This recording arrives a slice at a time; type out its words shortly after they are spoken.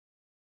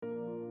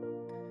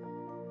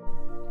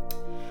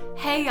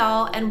Hey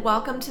y'all, and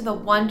welcome to the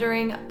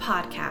Wondering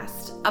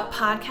Podcast, a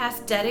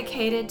podcast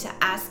dedicated to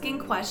asking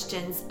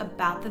questions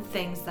about the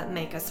things that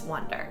make us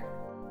wonder.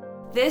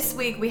 This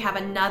week we have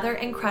another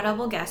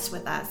incredible guest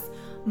with us,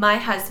 my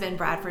husband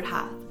Bradford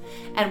Huff,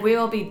 and we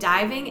will be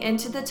diving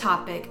into the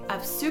topic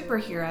of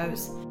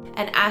superheroes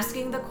and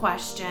asking the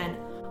question,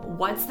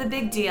 what's the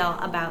big deal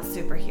about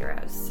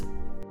superheroes?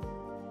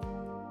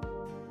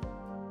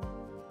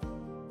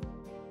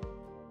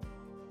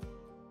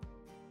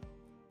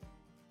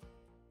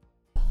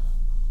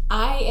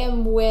 I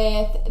am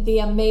with the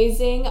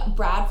amazing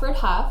Bradford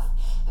Huff,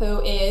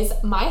 who is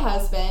my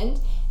husband,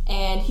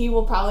 and he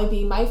will probably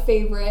be my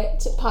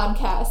favorite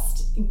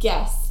podcast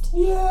guest.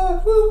 Yeah,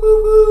 woo,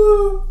 woo,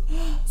 woo.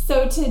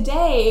 So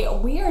today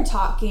we are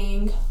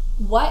talking,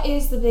 what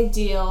is the big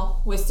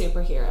deal with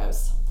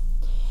superheroes?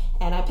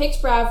 And I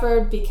picked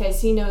Bradford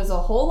because he knows a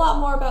whole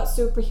lot more about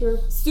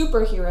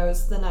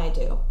superheroes than I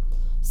do.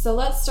 So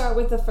let's start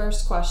with the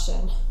first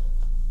question.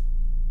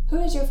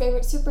 Who is your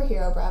favorite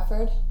superhero,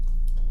 Bradford?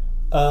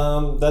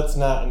 That's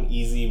not an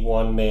easy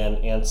one-man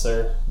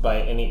answer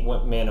by any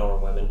man or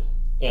women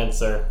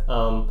answer.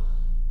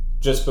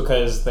 Just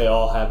because they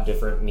all have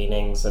different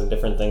meanings and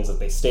different things that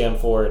they stand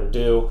for and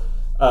do.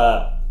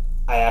 I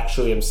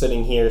actually am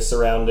sitting here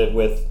surrounded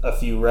with a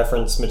few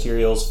reference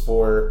materials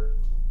for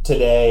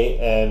today,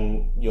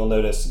 and you'll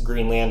notice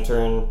Green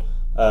Lantern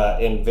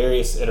in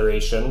various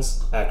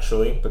iterations,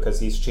 actually, because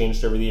he's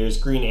changed over the years.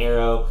 Green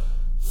Arrow,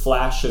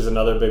 Flash is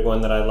another big one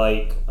that I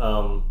like.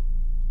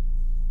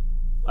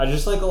 I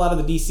just like a lot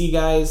of the DC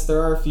guys. There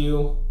are a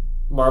few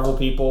Marvel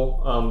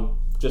people,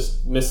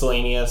 just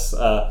miscellaneous.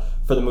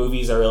 For the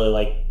movies, I really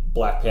like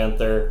Black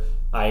Panther,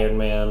 Iron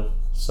Man.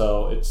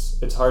 So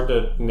it's hard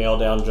to nail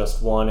down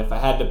just one. If I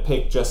had to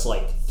pick just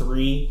like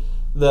three,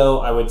 though,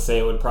 I would say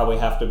it would probably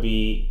have to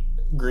be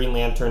Green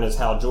Lantern as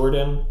Hal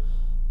Jordan,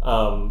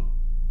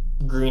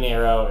 Green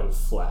Arrow, and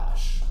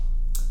Flash.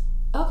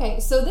 Okay,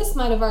 so this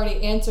might have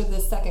already answered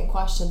this second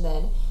question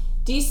then.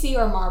 DC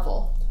or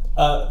Marvel?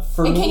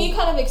 Can you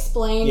kind of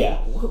explain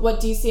what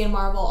DC and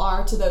Marvel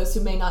are to those who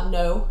may not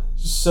know?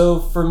 So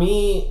for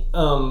me,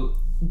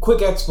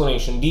 quick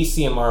explanation,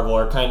 DC and Marvel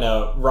are kind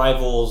of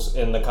rivals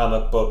in the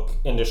comic book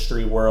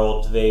industry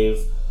world.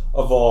 They've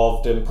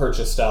evolved and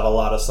purchased out a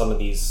lot of some of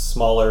these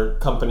smaller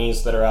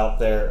companies that are out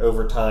there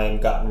over time,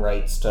 gotten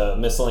rights to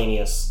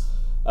miscellaneous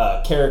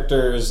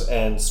characters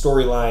and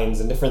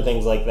storylines and different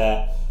things like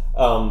that.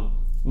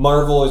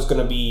 Marvel is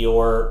going to be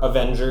your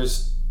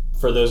Avengers.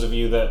 For those of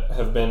you that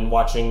have been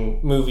watching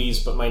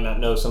movies but might not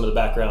know some of the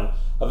background,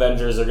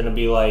 Avengers are going to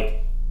be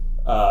like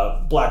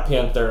Black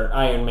Panther,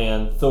 Iron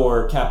Man,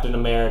 Thor, Captain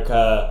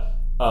America,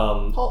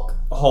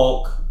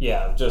 Hulk.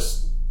 Yeah,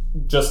 just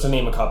to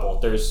name a couple.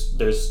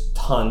 There's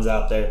tons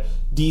out there.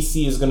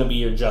 DC is going to be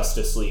your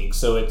Justice League,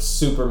 so it's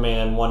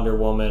Superman, Wonder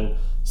Woman,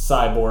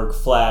 Cyborg,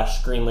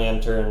 Flash, Green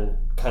Lantern,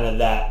 kind of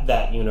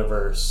that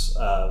universe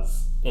of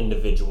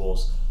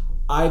individuals.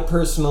 I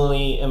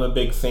personally am a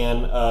big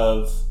fan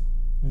of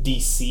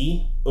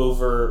DC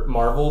over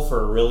Marvel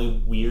for a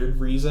really weird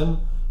reason.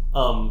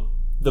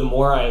 The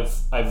more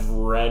I've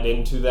read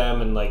into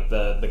them and like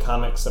the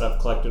comics that I've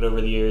collected over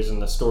the years and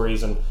the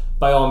stories, and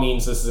by all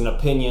means this is an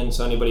opinion,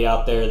 so anybody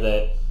out there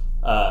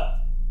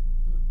that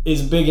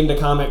is big into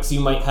comics,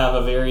 you might have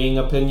a varying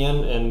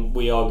opinion, and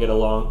we all get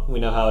along. We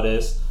know how it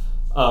is.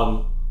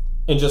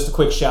 And just a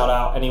quick shout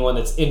out, anyone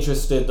that's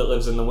interested that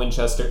lives in the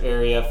Winchester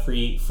area,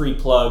 free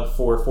plug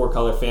for Four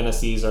Color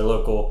Fantasies, our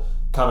local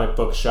comic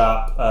book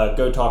shop.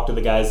 Go talk to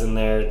the guys in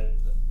there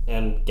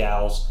and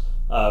gals.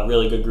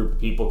 Really good group of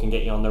people, can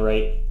get you on the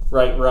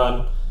right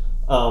run,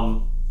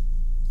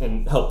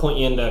 and help point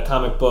you into a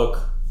comic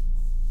book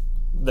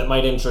that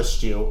might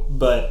interest you.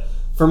 But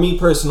for me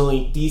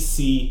personally,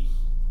 DC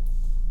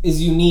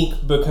is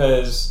unique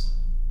because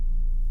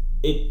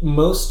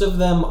most of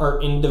them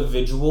are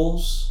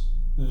individuals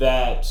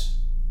that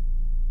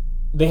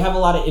they have a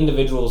lot of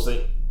individuals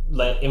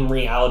that in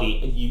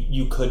reality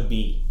you could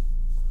be.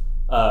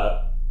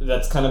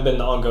 That's kind of been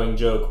the ongoing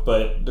joke,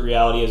 but the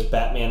reality is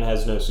Batman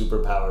has no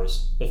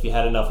superpowers. If you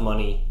had enough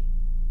money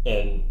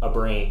and a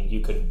brain, you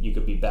could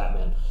be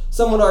Batman.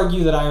 Some would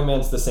argue that Iron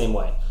Man's the same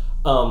way.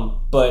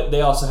 But they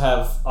also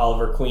have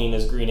Oliver Queen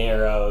as Green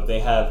Arrow.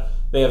 They have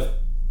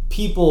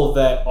people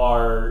that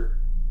are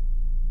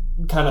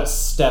kind of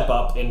step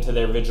up into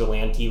their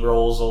vigilante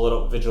roles a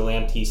little,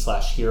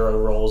 vigilante/hero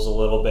roles a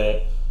little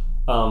bit.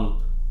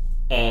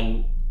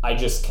 And I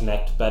just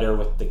connect better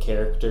with the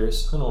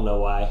characters. I don't know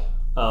why.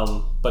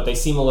 But they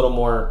seem a little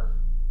more,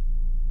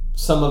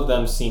 some of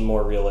them seem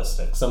more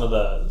realistic. Some of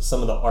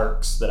the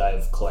arcs that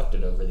I've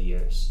collected over the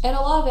years. And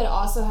a lot of it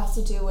also has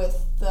to do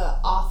with the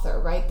author,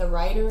 right? The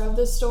writer of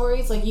the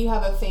stories. Like, you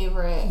have a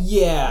favorite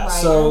writer.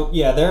 So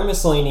there are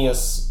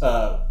miscellaneous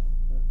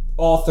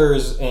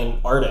authors and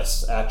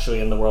artists actually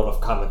in the world of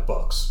comic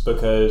books,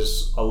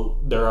 because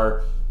there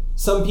are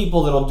some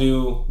people that'll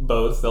do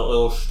both. They'll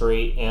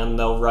illustrate and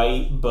they'll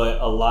write,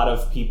 but a lot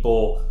of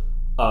people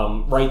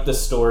write the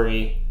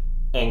story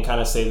and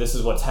kind of say this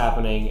is what's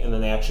happening, and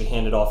then they actually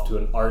hand it off to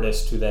an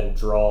artist who then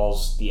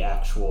draws the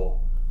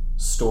actual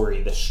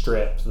story, the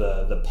strip,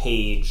 the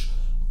page,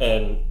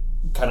 and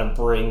kind of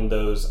bring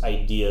those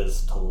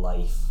ideas to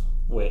life,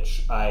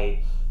 which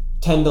I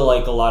tend to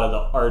like a lot of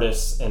the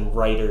artists and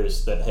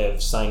writers that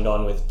have signed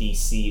on with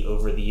DC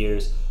over the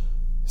years.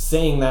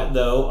 Saying that,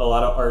 though, a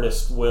lot of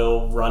artists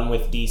will run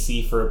with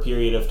DC for a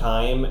period of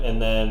time,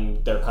 and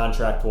then their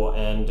contract will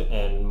end,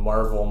 and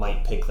Marvel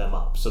might pick them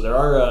up. So there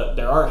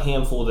are a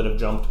handful that have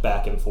jumped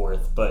back and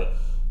forth, but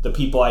the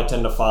people I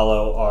tend to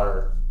follow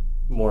are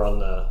more on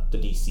the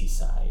DC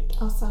side.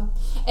 Awesome.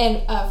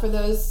 And for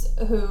those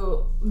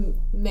who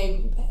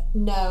may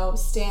know,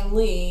 Stan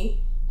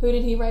Lee, who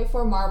did he write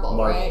for? Marvel.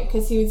 Right?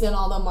 Because he was in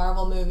all the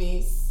Marvel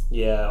movies.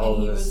 Yeah, all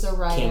and he was a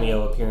writer.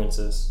 Cameo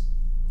appearances.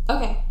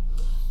 Okay.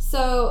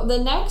 So the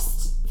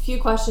next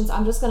few questions,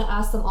 I'm just going to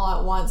ask them all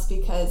at once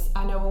because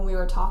I know when we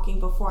were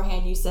talking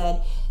beforehand, you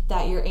said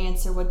that your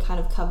answer would kind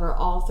of cover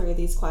all three of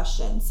these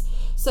questions.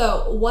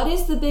 So what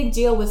is the big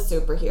deal with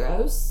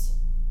superheroes?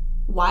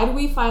 Why do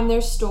we find their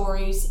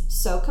stories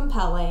so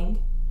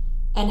compelling?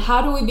 And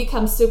how do we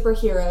become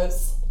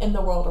superheroes in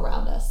the world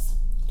around us?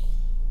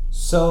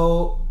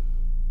 So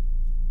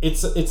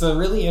it's a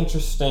really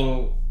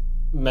interesting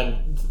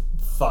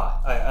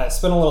thought. I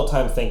spent a little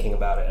time thinking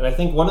about it. And I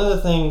think one of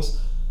the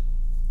things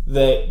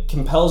that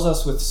compels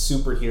us with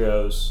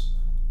superheroes,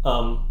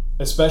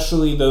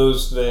 especially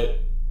those that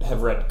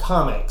have read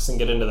comics and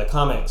get into the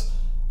comics,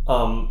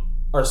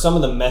 are some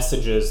of the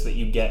messages that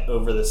you get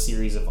over the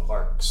series of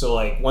arcs. So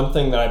like one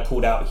thing that I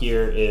pulled out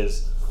here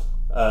is,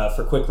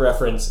 for quick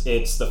reference,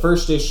 it's the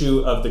first issue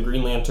of the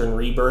Green Lantern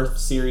Rebirth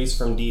series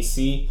from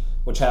DC,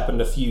 which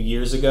happened a few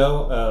years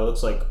ago.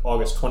 Looks like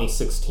August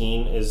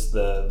 2016 is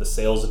the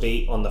sales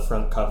date on the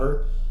front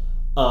cover.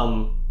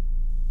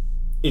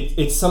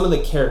 It's some of the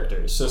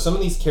characters. So some of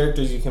these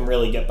characters you can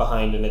really get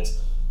behind, and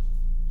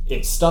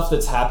it's stuff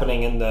that's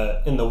happening in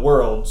the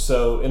world.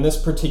 So in this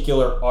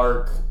particular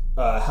arc,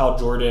 Hal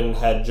Jordan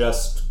had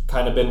just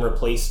kind of been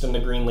replaced in the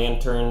Green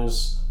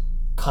Lanterns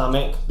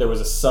comic. There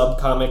was a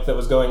sub-comic that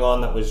was going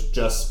on that was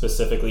just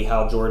specifically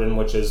Hal Jordan,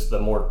 which is the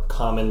more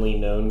commonly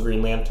known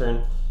Green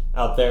Lantern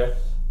out there.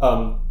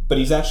 But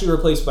he's actually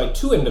replaced by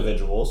two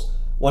individuals,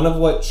 one of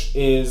which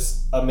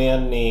is a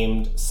man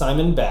named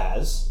Simon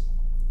Baz,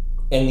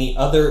 and the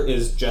other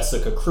is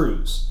Jessica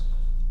Cruz.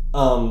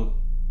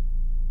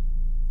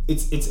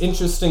 It's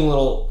interesting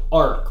little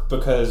arc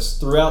because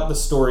throughout the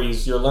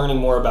stories you're learning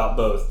more about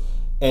both.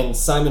 And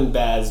Simon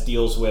Baz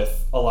deals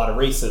with a lot of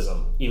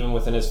racism, even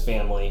within his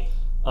family,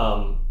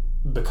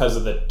 because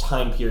of the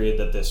time period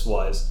that this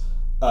was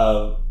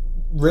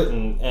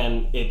written.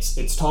 And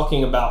it's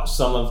talking about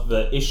some of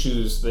the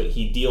issues that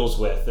he deals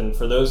with. And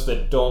for those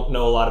that don't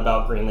know a lot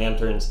about Green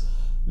Lanterns,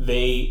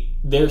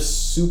 their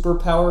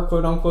superpower,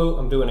 quote unquote,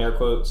 I'm doing air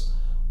quotes,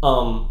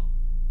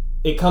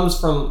 it comes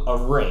from a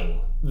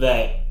ring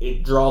that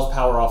it draws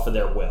power off of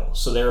their will.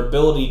 So their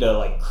ability to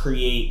like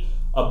create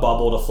a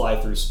bubble to fly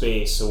through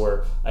space,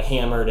 or a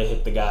hammer to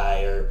hit the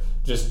guy, or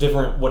just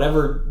different,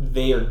 whatever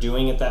they are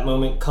doing at that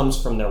moment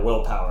comes from their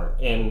willpower.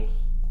 And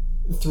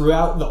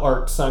throughout the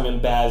arc, Simon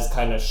Baz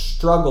kind of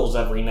struggles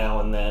every now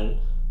and then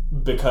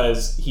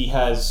because he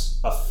has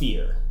a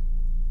fear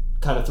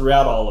kind of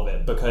throughout all of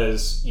it,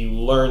 because you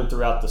learn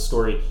throughout the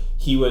story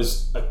he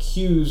was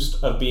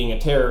accused of being a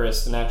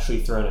terrorist and actually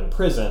thrown in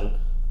prison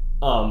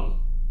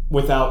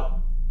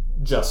without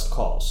just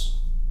cause.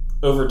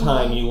 Over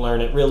time, you learn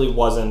it really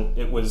wasn't.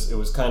 It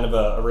was kind of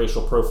a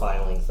racial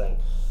profiling thing.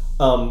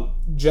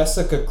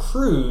 Jessica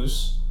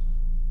Cruz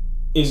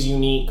is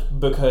unique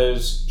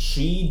because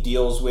she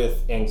deals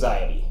with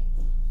anxiety.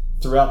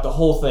 Throughout the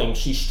whole thing,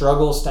 she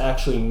struggles to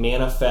actually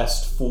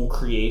manifest full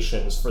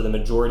creations for the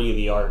majority of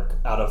the arc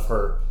out of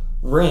her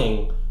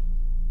ring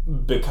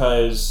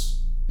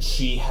because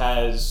she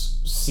has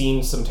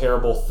seen some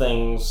terrible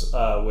things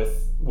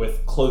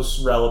with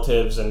close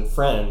relatives and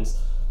friends,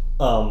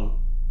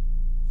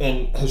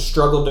 and has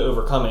struggled to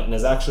overcome it and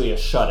is actually a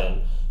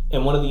shut-in.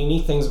 And one of the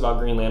unique things about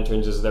Green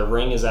Lanterns is their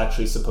ring is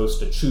actually supposed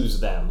to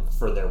choose them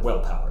for their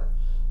willpower.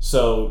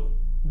 So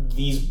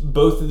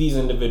both of these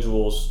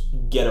individuals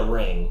get a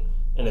ring,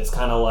 and it's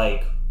kind of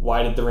like,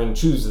 why did the ring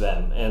choose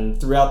them? And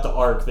throughout the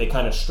arc, they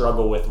kind of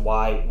struggle with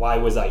why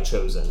was I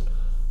chosen?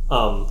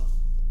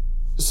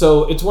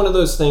 So it's one of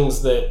those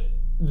things that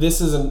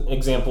this is an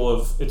example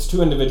of, it's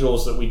two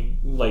individuals that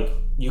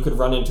you could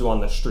run into on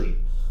the street.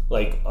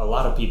 Like, a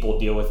lot of people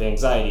deal with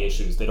anxiety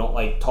issues. They don't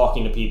like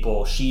talking to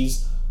people.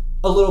 She's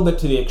a little bit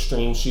to the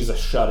extreme. She's a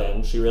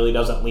shut-in. She really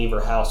doesn't leave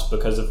her house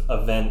because of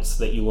events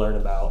that you learn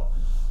about.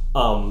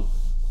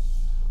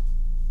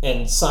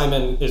 And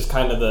Simon is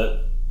kind of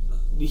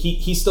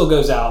he still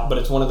goes out, but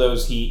it's one of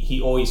those,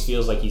 he always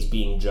feels like he's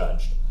being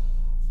judged.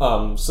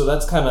 So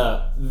that's kind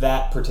of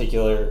that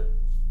particular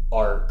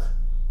arc.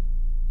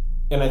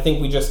 And I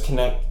think we just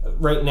connect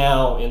right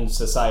now in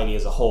society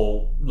as a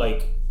whole.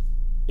 Like,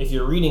 if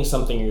you're reading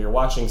something or you're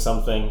watching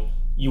something,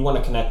 you want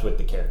to connect with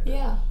the character.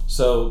 Yeah.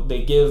 So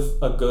they give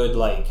a good,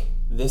 like,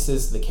 this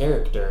is the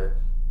character.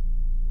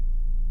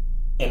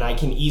 and I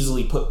can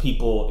easily put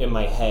people in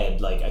my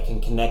head, like I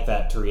can connect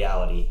that to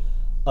reality.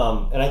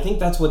 And I think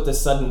that's what the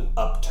sudden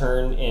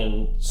upturn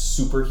in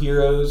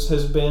superheroes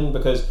has been,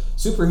 because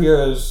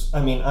superheroes,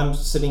 I mean, I'm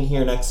sitting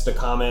here next to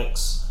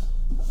comics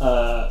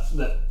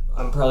that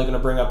I'm probably going to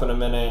bring up in a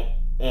minute,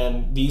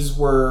 and these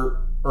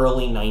were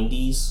early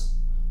 90s,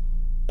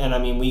 and I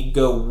mean, we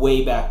go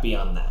way back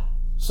beyond that.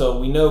 So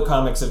we know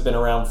comics have been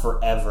around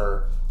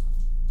forever,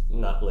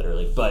 not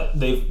literally, but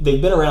they've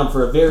been around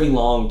for a very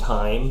long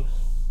time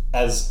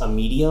as a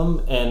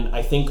medium, and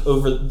I think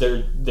over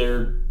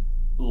their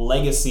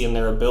legacy and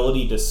their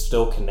ability to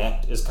still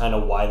connect is kind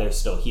of why they're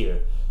still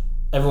here.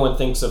 Everyone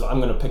thinks of, I'm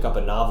going to pick up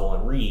a novel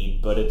and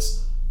read, but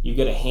it's, you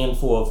get a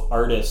handful of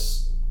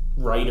artists,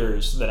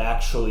 writers that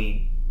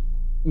actually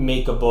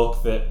make a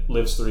book that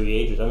lives through the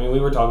ages. I mean, we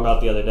were talking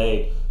about the other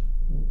day,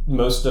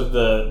 most of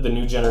the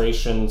new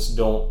generations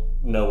don't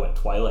know what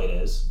Twilight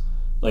is.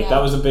 Like,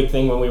 that was a big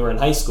thing when we were in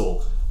high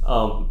school.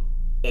 And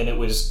it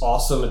was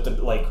awesome at the,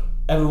 like,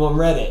 everyone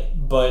read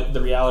it, but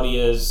the reality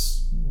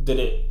is, did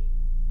it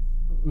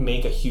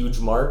make a huge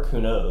mark?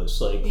 Who knows?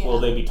 Like, will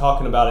they be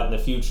talking about it in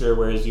the future?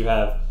 Whereas you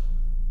have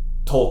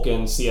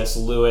Tolkien, C.S.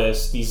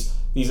 Lewis,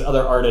 these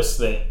other artists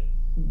that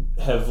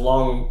have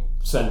long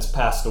since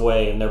passed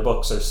away, and their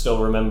books are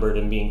still remembered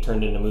and being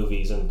turned into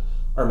movies and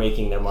are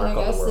making their mark on the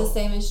world. I guess the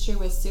same is true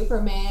with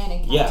Superman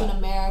and Captain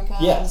America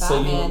and Batman.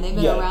 So they've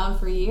been around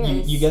for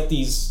years. You get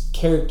these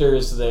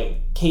characters that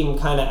came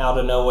kind of out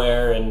of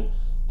nowhere and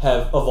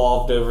have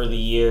evolved over the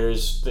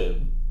years.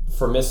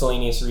 For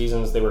miscellaneous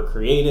reasons, they were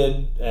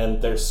created,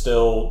 and they're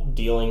still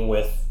dealing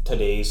with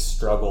today's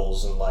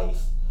struggles in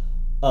life.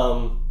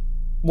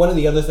 One of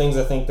the other things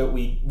I think that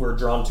we were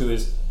drawn to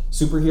is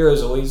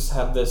superheroes always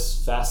have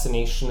this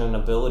fascination and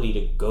ability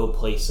to go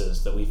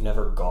places that we've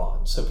never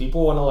gone. So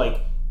people want to,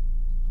 like,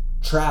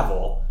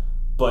 travel,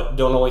 but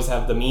don't always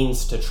have the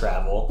means to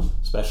travel,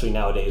 especially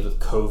nowadays with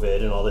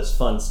COVID and all this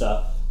fun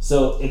stuff.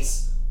 So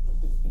it's,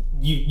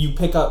 you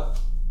pick up,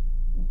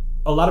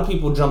 a lot of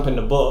people jump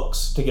into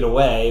books to get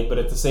away, but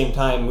at the same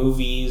time,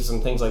 movies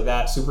and things like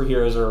that,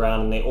 superheroes are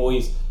around, and they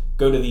always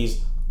go to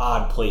these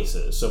odd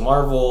places. So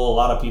Marvel, a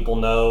lot of people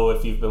know,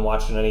 if you've been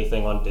watching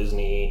anything on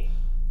Disney,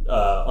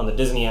 on the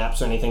Disney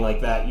apps or anything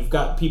like that, you've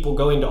got people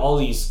going to all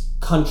these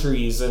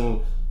countries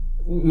and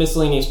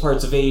miscellaneous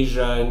parts of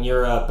Asia and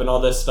Europe and all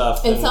this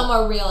stuff. And some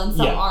are real and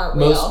some aren't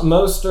real.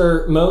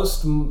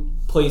 Most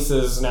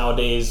places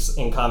nowadays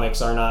in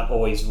comics are not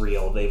always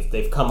real.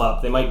 They've come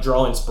up. They might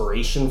draw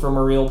inspiration from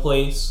a real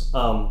place,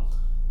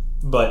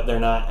 but they're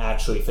not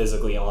actually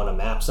physically on a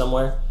map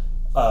somewhere.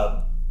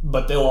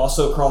 But they'll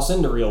also cross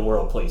into real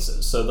world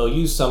places. So they'll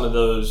use some of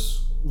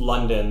those,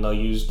 London, they'll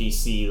use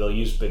DC, they'll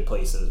use big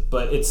places.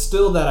 But it's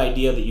still that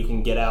idea that you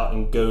can get out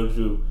and go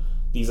to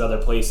these other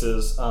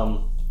places.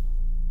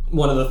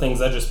 One of the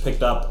things I just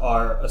picked up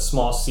are a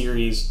small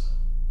series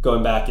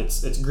going back.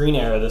 It's Green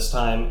Arrow this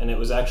time, and it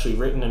was actually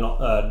written in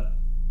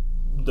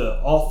the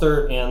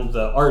author and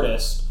the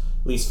artist,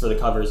 at least for the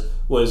covers,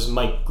 was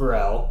Mike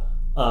Grell.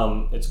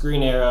 It's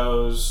Green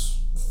Arrows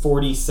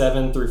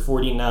 47 through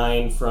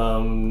 49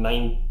 from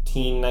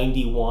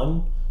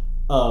 1991.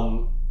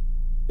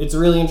 It's a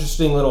really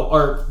interesting little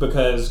arc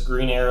because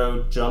Green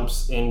Arrow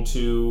jumps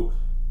into,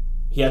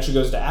 he actually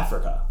goes to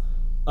Africa.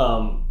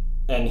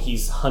 And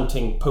he's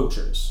hunting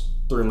poachers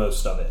through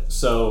most of it.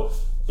 So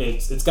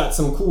it's got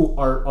some cool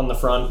art on the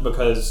front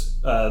because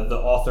the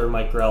author,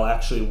 Mike Grell, I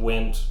actually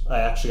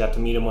got to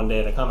meet him one day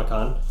at a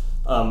Comic-Con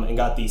and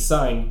got these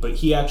signed, but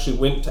he actually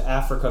went to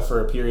Africa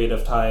for a period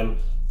of time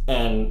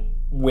and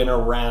went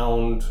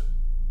around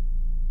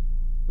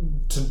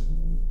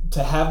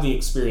to have the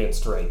experience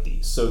to write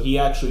these. So he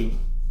actually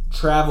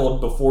traveled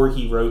before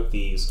he wrote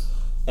these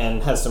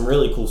and has some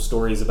really cool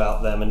stories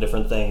about them and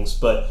different things,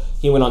 but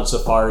he went on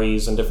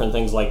safaris and different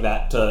things like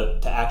that to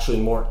actually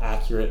more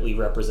accurately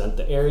represent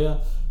the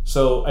area.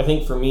 So I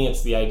think for me,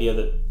 it's the idea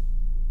that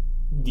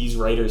these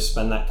writers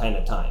spend that kind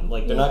of time.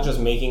 Like, they're not just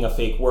making a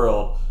fake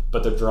world,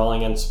 but they're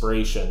drawing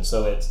inspiration.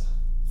 So it's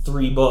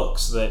 3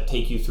 books that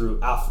take you through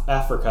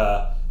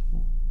Africa,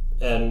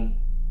 and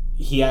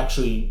he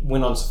actually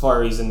went on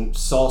safaris and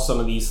saw some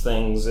of these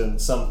things and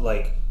some,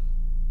 like,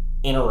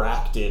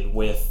 interacted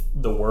with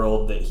the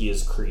world that he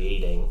is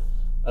creating,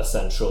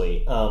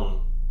 essentially.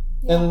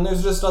 And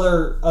there's just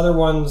other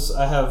ones.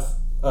 I have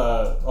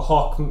a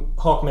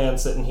Hawkman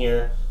sitting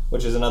here,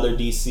 which is another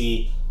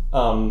DC.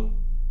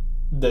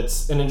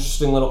 That's an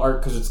interesting little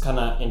art because it's kind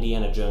of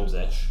Indiana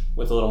Jones-ish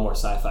with a little more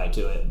sci-fi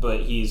to it.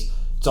 But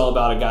it's all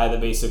about a guy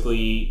that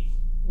basically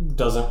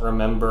doesn't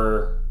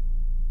remember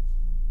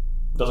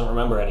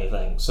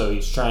anything. So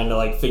he's trying to,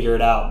 like, figure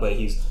it out, but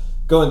he's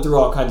going through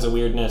all kinds of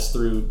weirdness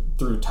through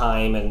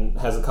time, and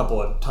has a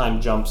couple of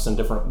time jumps and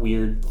different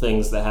weird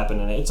things that happen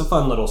in it. It's a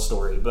fun little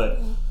story,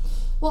 but...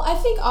 Well, I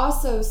think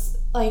also,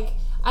 like,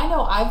 I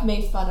know I've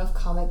made fun of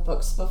comic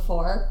books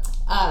before,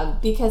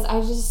 because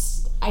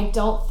I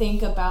don't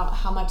think about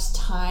how much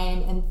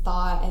time and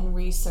thought and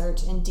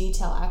research and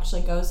detail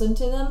actually goes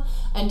into them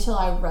until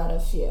I read a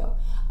few.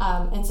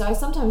 And so I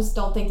sometimes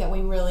don't think that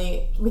we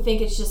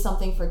think it's just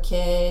something for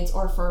kids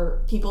or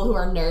for people who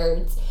are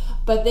nerds.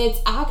 But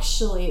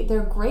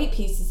they're great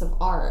pieces of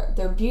art.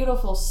 They're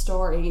beautiful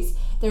stories.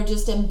 They're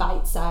just in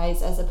bite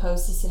size as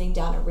opposed to sitting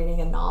down and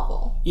reading a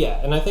novel. Yeah,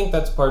 and I think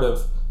that's part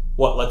of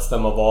what lets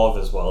them evolve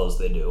as well as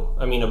they do.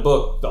 I mean, a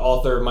book, the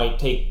author might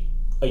take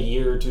a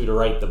year or two to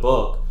write the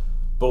book,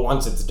 but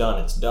once it's done,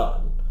 it's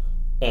done.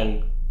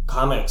 And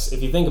comics,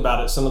 if you think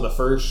about it, some of the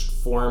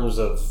first forms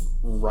of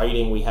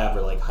writing we have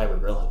are like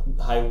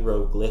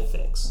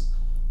hieroglyphics.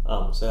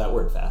 Say that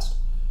word fast.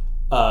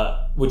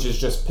 Which is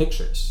just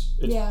pictures.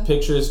 It's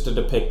pictures to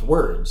depict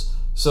words.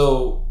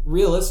 So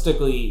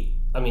realistically,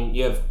 I mean,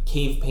 you have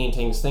cave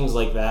paintings, things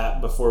like that,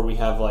 before we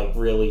have like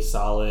really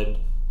solid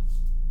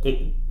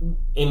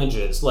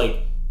images.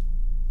 Like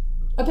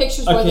a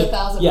picture's worth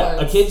 1,000 words. Yeah,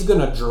 a kid's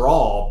gonna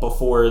draw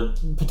before,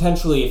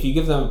 potentially, if you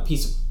give them a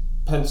piece of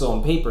pencil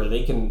and paper,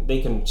 they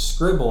can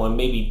scribble and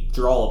maybe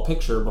draw a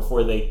picture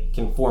before they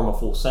can form a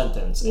full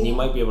sentence, and you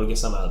might be able to get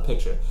something out of the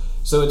picture.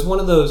 So it's one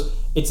of those.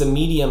 It's a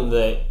medium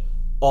that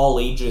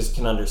all ages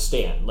can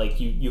understand. Like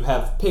you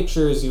have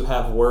pictures, you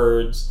have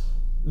words.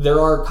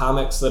 There are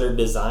comics that are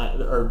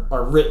designed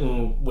are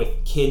written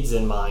with kids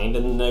in mind,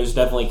 and there's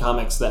definitely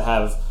comics that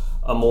have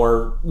a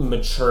more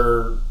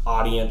mature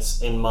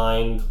audience in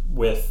mind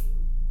with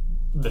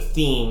the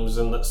themes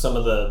and some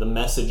of the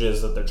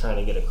messages that they're trying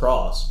to get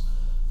across.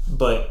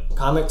 But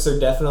comics are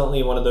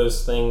definitely one of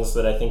those things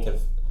that I think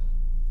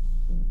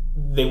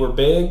they were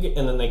big,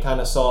 and then they kind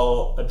of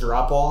saw a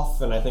drop off,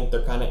 and I think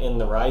they're kind of in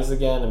the rise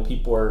again, and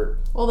people are...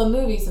 Well, the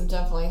movies have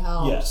definitely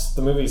helped. Yes,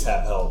 the movies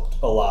have helped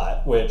a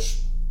lot,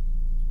 which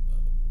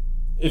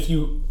if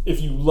you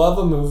love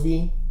a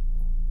movie,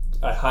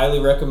 I highly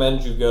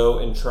recommend you go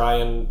and try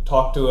and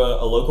talk to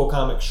a local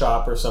comic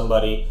shop or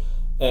somebody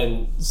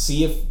and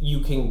see if you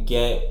can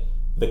get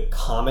the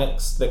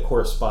comics that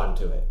correspond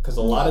to it, because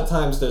a lot of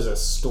times there's a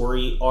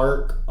story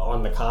arc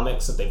on the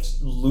comics that they've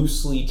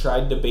loosely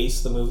tried to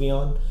base the movie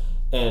on,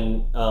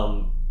 and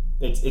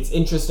it's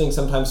interesting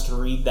sometimes to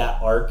read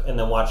that arc and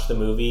then watch the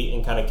movie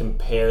and kind of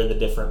compare the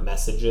different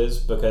messages,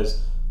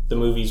 because the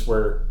movies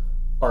are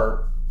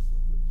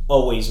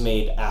always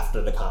made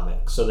after the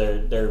comic, so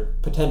they're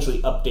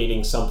potentially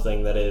updating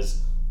something that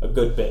is a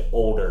good bit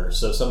older,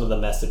 so some of the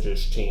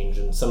messages change,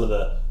 and some of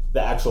the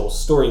actual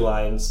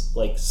storylines,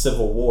 like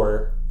Civil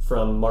War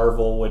from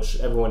Marvel, which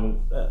a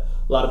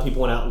lot of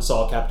people went out and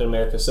saw Captain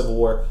America Civil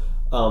War.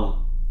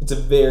 It's a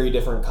very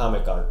different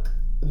comic arc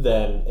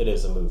than it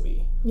is a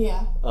movie.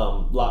 Yeah.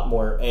 A lot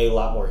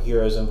more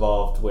heroes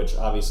involved, which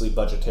obviously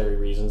budgetary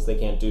reasons they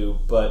can't do,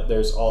 but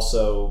there's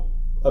also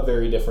a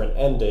very different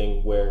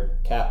ending where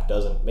Cap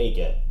doesn't make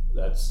it.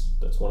 That's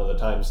one of the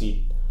times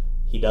he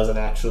doesn't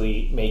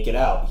actually make it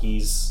out.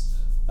 He's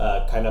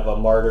kind of a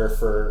martyr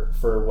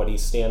for what he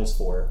stands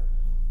for.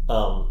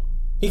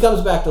 He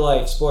comes back to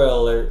life. Spoiler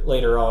alert,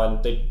 later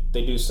on. They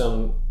do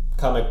some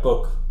comic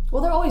book.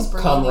 Well, they're always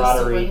bringing these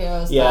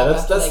superheroes back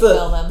after they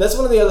kill them. That's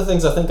one of the other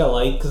things I think I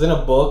like, because in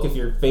a book, if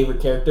your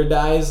favorite character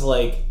dies,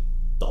 like,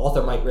 the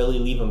author might really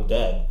leave him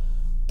dead.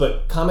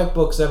 But comic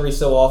books every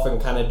so often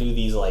kind of do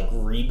these like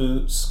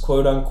reboots,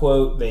 quote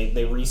unquote.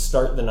 They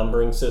restart the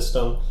numbering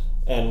system,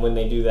 and when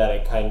they do that,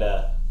 it kind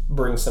of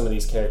brings some of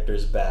these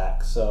characters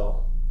back.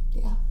 So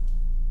yeah,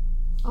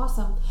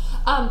 awesome.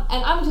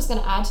 And I'm just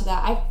going to add to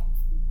that. I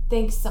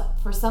think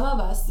for some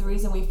of us, the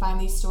reason we find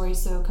these stories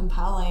so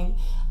compelling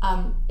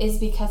is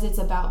because it's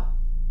about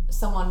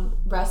someone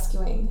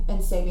rescuing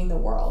and saving the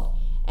world.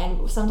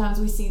 And sometimes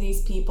we see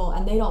these people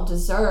and they don't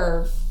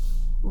deserve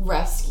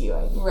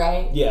rescuing,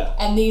 right? Yeah.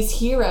 And these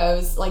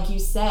heroes, like you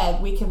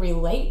said, we can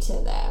relate to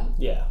them.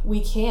 Yeah.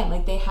 We can.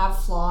 Like, they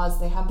have flaws,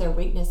 they have their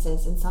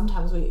weaknesses, and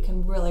sometimes we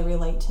can really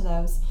relate to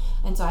those.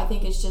 And so I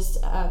think it's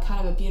just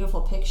kind of a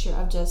beautiful picture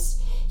of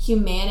just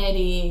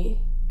humanity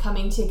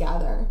coming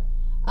together.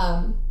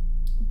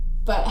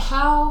 But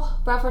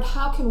Bradford,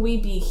 how can we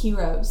be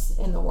heroes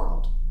in the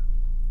world?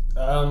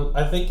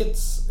 I think it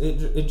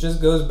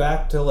just goes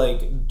back to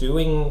like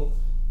doing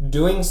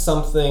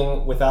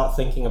something without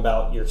thinking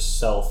about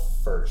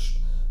yourself first.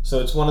 So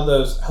it's one of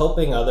those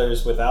helping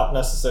others without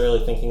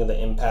necessarily thinking of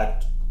the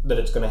impact that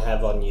it's going to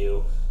have on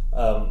you.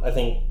 I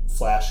think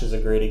Flash is a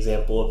great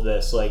example of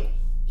this. Like,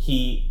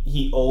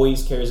 he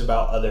always cares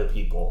about other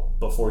people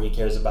before he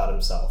cares about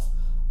himself.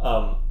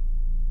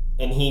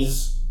 And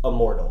he's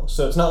immortal.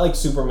 So it's not like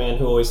Superman,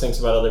 who always thinks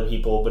about other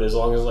people, but as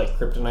long as like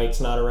Kryptonite's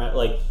not around,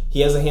 like,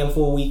 he has a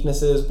handful of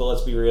weaknesses, but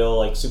let's be real,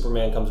 like,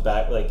 Superman comes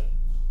back, like,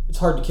 it's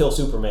hard to kill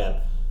Superman.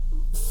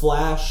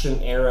 Flash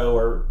and Arrow,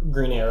 or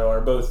Green Arrow,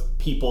 are both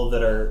people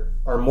that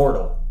are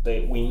mortal.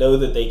 We know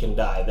that they can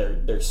die.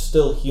 They're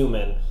still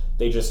human.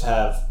 They just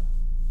have,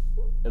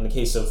 in the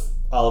case of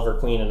Oliver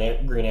Queen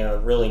and Green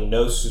Arrow, really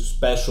no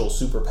special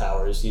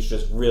superpowers. He's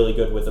just really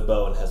good with a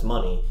bow and has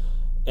money.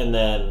 And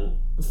then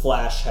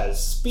Flash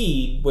has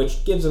speed,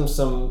 which gives him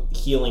some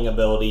healing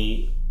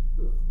ability.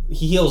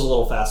 He heals a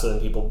little faster than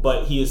people,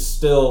 but he is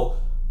still...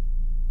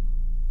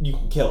 You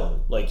can kill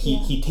him. Like,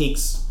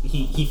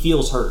 he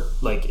feels hurt.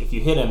 Like, if you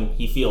hit him,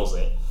 he feels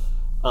it.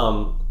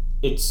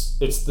 it's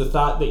the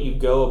thought that you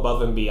go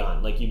above and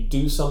beyond. Like, you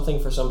do something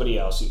for somebody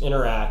else, you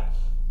interact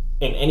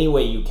in any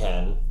way you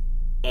can,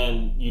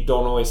 and you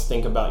don't always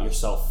think about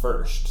yourself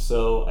first.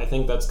 So I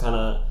think that's kind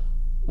of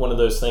one of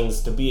those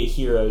things. To be a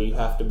hero, you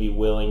have to be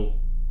willing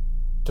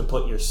to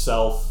put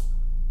yourself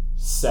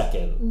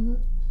second. Mm-hmm.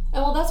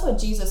 And well, that's what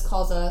Jesus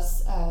calls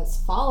us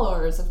as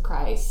followers of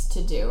Christ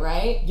to do,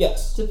 right?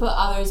 Yes. To put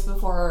others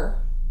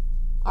before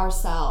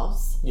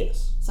ourselves.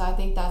 Yes. So I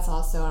think that's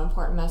also an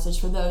important message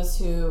for those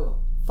who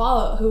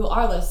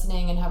are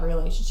listening and have a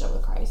relationship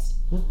with Christ.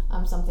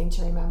 Something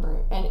to remember.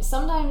 And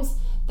sometimes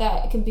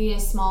that can be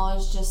as small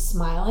as just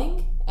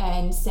smiling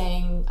and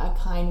saying a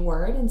kind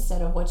word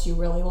instead of what you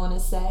really want to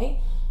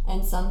say.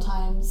 And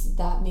sometimes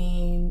that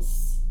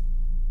means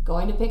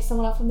going to pick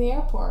someone up from the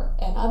airport.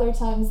 And other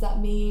times that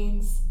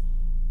means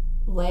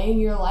laying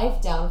your life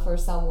down for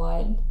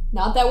someone.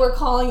 Not that we're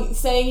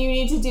saying you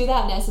need to do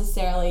that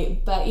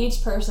necessarily, but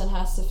each person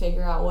has to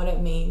figure out what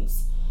it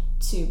means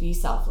to be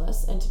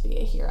selfless and to be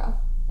a hero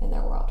in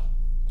their world.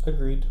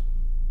 Agreed.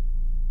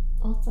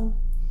 Awesome.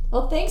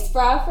 Well, thanks,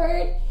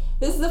 Bradford.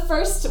 This is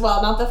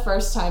not the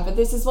first time, but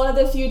this is one of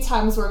the few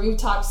times where we've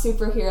talked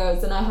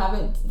superheroes and I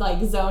haven't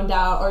zoned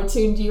out or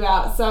tuned you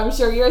out, so I'm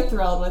sure you're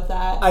thrilled with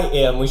that. I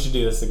am. We should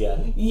do this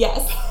again.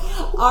 Yes.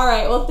 All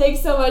right. Well,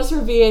 thanks so much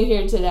for being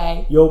here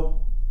today. Yup.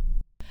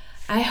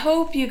 I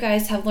hope you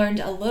guys have learned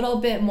a little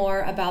bit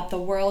more about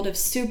the world of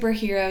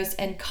superheroes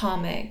and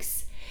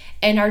comics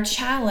and are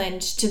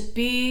challenged to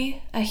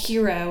be a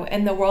hero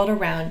in the world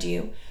around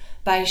you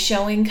by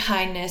showing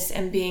kindness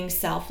and being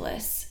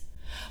selfless.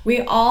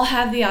 We all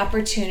have the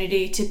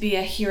opportunity to be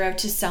a hero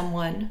to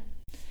someone.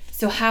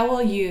 So how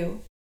will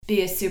you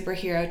be a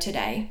superhero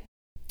today?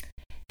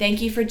 Thank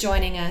you for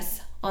joining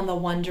us on the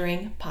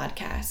Wondering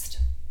Podcast.